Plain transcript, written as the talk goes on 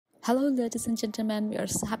Hello, ladies and gentlemen. We are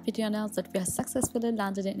so happy to announce that we have successfully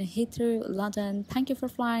landed in Heathrow London. Thank you for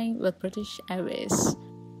flying with British Airways.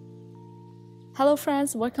 Hello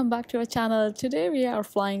friends, welcome back to our channel. Today we are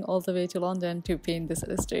flying all the way to London to paint this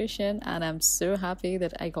illustration, and I'm so happy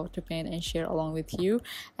that I got to paint and share along with you.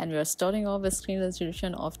 And we are starting off with screen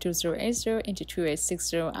resolution of 2080 into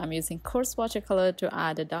 2860. I'm using coarse watercolor to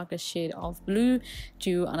add a darker shade of blue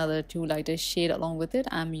to another two lighter shade along with it.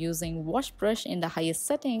 I'm using wash brush in the highest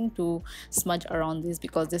setting to smudge around this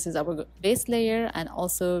because this is our base layer, and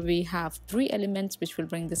also we have three elements which will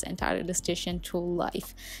bring this entire illustration to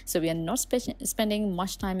life. So we are not spending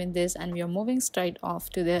much time in this, and we are moving straight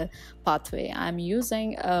off to the pathway. I'm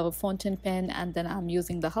using a fountain pen, and then I'm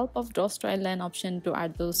using the help of draw style line option to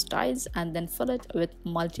add those styles and then fill it with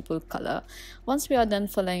multiple color. Once we are done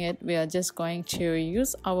filling it, we are just going to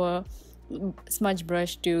use our smudge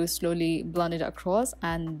brush to slowly blend it across,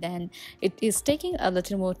 and then it is taking a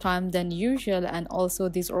little more time than usual, and also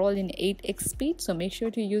these are all in 8x speed, so make sure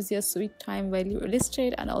to use your sweet time while you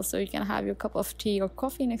illustrate, and also you can have your cup of tea or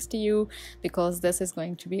coffee next to you because this is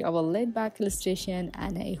going to be our laid back illustration,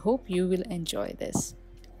 and I hope you will enjoy this.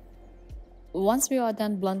 Once we are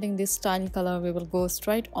done blending this style color, we will go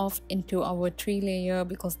straight off into our tree layer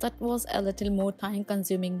because that was a little more time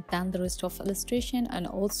consuming than the rest of illustration, and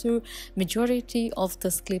also majority of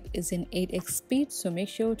this clip is in 8x speed, so make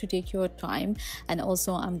sure to take your time. And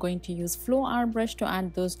also I'm going to use flow art brush to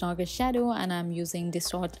add those darker shadow, and I'm using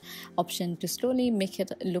distort option to slowly make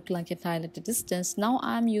it look like a tile at a distance. Now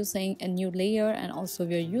I'm using a new layer, and also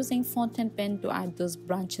we are using fountain pen to add those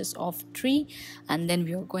branches of tree, and then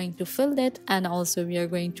we are going to fill it, and also we are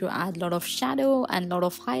going to add a lot of shadow and a lot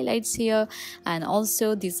of highlights here, and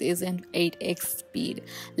also this is in 8x speed.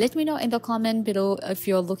 Let me know in the comment below if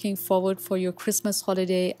you're looking forward for your Christmas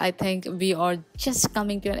holiday. I think we are just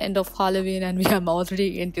coming to an end of Halloween, and we are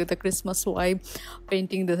already into the Christmas vibe,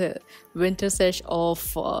 painting the winter sesh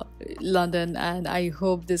of London, and I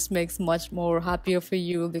hope this makes much more happier for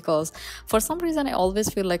you because for some reason I always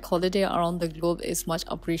feel like holiday around the globe is much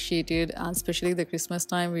appreciated, and especially the Christmas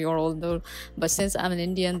time. We are all know, but since I'm an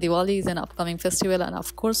Indian, Diwali is an upcoming festival, and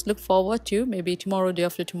of course look forward to maybe tomorrow, day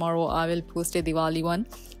after tomorrow I will post a Diwali one.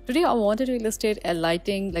 Today I wanted to illustrate a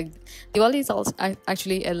lighting, like Diwali is also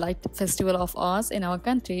actually a light festival of ours in our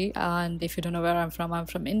country, and if you don't know where I'm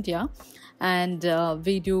from India, and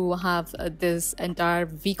we do have this entire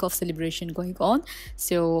week of celebration going on.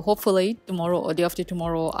 So hopefully tomorrow or day after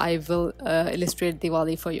tomorrow I will illustrate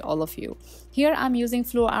Diwali for all of you. Here I'm using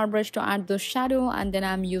flow art brush to add the shadow, and then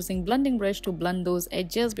I'm using blending brush to blend those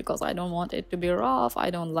edges because I don't want it to be rough. I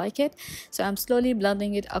don't like it, so I'm slowly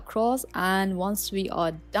blending it across. And once we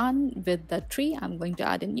are done with the tree, I'm going to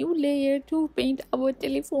add a new layer to paint our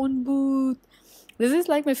telephone booth. This is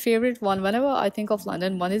like my favorite one. Whenever I think of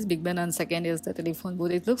London, one is Big Ben and second is the telephone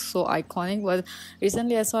booth. It looks so iconic. But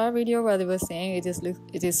recently I saw a video where they were saying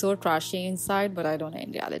it is so trashy inside, but I don't know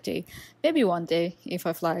in reality. Maybe one day if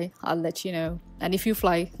I fly, I'll let you know. And if you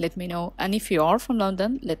fly, let me know. And if you are from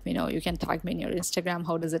London, let me know. You can tag me in your Instagram.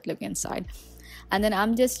 How does it look inside? And then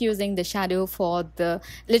I'm just using the shadow for the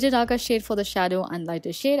little darker shade for the shadow and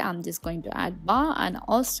lighter shade. I'm just going to add bar, and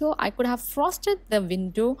also I could have frosted the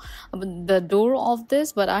window, the door of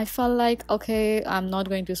this, but I felt like okay, I'm not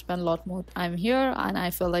going to spend a lot more time here, and I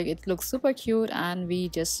feel like it looks super cute, and we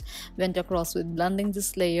just went across with blending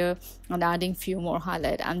this layer and adding few more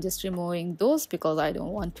highlight. I'm just removing those because I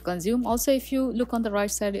don't want to consume. Also, if you look on the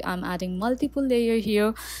right side, I'm adding multiple layer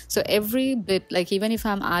here, so every bit, like even if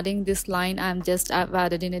I'm adding this line, I've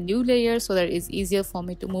added in a new layer so that it's easier for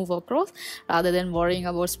me to move across rather than worrying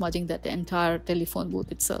about smudging that entire telephone booth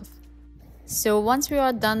itself. So once we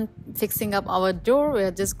are done fixing up our door, we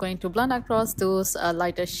are just going to blend across those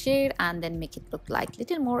lighter shade and then make it look like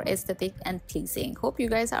little more aesthetic and pleasing. Hope you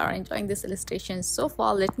guys are enjoying this illustration so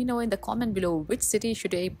far. Let me know in the comment below which city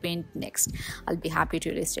should I paint next. I'll be happy to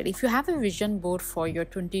illustrate. If you have a vision board for your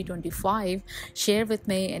 2025, share with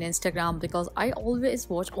me in Instagram because I always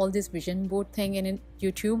watch all this vision board thing in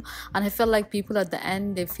YouTube, and I feel like people at the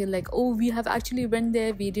end, they feel like, oh, we have actually went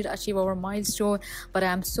there, we did achieve our milestone, but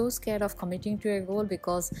I'm so scared of committing to a goal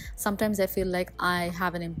because sometimes I feel like I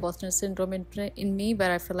have an imposter syndrome in me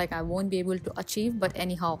where I feel like I won't be able to achieve. But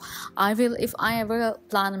anyhow, I will, if I ever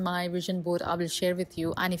plan my vision board, I will share with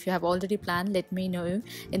you. And if you have already planned, let me know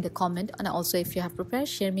in the comment. And also if you have prepared,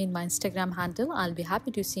 share me in my Instagram handle. I'll be happy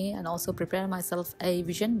to see and also prepare myself a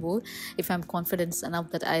vision board if I'm confident enough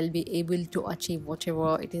that I'll be able to achieve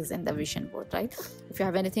whatever it is in the vision board, right? If you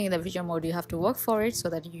have anything in the vision board, you have to work for it so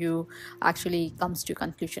that you actually comes to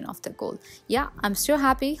conclusion of the goal. yeah, I'm so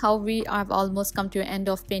happy how we have almost come to an end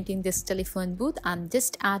of painting this telephone booth. I'm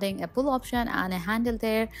just adding a pull option and a handle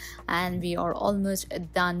there, and we are almost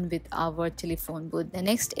done with our telephone booth. The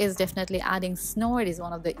next is definitely adding snow. It is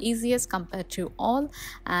one of the easiest compared to all,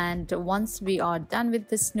 and once we are done with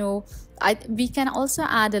the snow, we can also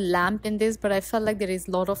add a lamp in this, but I felt like there is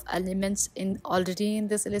a lot of elements already in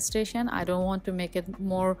this illustration. I don't want to make it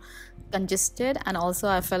more congested, and also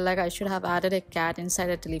I felt like I should have added a cat inside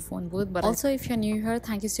a telephone booth. But also, if you're new here,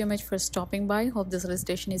 thank you so much for stopping by. Hope this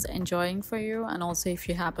illustration is enjoying for you, and also if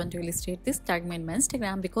you happen to illustrate this, tag me in my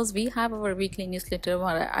Instagram, because we have our weekly newsletter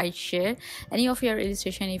where I share any of your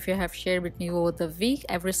illustration if you have shared with me over the week.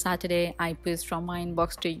 Every Saturday I post from my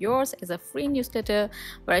inbox to yours. It's a free newsletter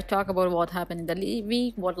where I talk about what happened in the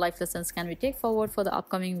week, what life lessons can we take forward for the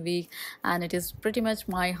upcoming week, and it is pretty much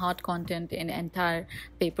my heart content in entire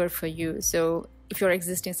paper for you. So if you're an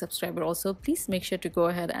existing subscriber also, please make sure to go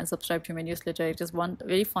ahead and subscribe to my newsletter. It is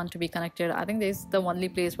very fun to be connected. I think this is the only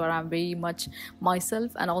place where I'm very much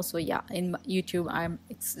myself, and also yeah, in YouTube I'm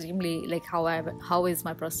extremely like how is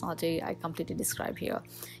my personality, I completely describe here.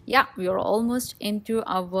 Yeah, we are almost into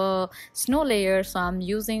our snow layer, so I'm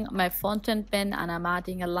using my fountain pen and I'm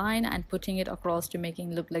adding a line and putting it across to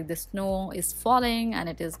making it look like the snow is falling, and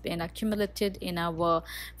it is been accumulated in our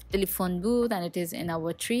telephone booth and it is in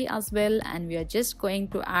our tree as well, and we are just going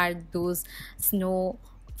to add those snow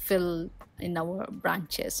fill in our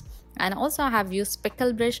branches. And also I have used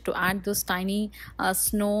speckle brush to add those tiny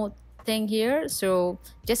snow thing here, so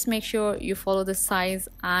just make sure you follow the size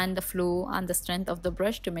and the flow and the strength of the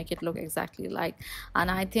brush to make it look exactly like. And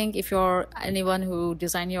I think if you're anyone who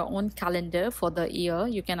design your own calendar for the year,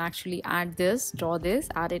 you can actually add this, draw this,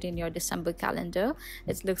 add it in your December calendar.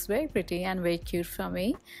 It looks very pretty and very cute for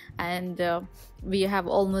me. And we have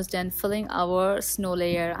almost done filling our snow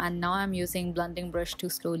layer, and now I'm using blending brush to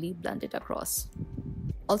slowly blend it across.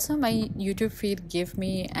 Also, my YouTube feed gave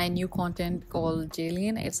me a new content called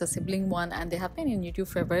Jalen. It's a sibling one, and they have been in YouTube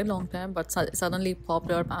for a very long time, but suddenly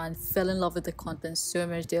popped up and fell in love with the content so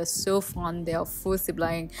much. They are so fun. They are four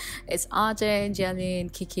siblings. It's RJ,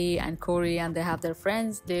 Jalen, Kiki, and Corey, and they have their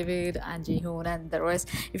friends David and Jihoon and the rest.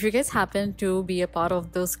 If you guys happen to be a part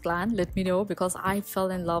of those clan, let me know, because I fell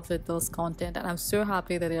in love with those content, and I'm so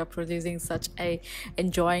happy that they are producing such a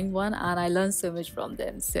enjoying one, and I learned so much from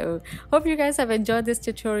them. So hope you guys have enjoyed this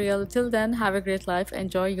tutorial. Till then, have a great life,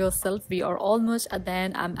 enjoy yourself. We are almost at the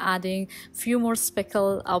end. I'm adding few more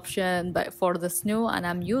speckle option for the snow, and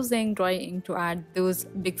I'm using dry ink to add those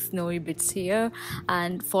big snowy bits here.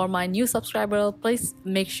 And for my new subscriber, please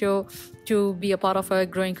make sure to be a part of a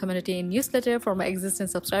growing community in newsletter. For my existing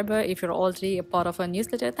subscriber, if you're already a part of a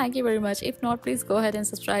newsletter, thank you very much. If not, please go ahead and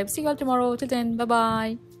subscribe. See you all tomorrow. Till then, bye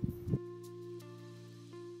bye.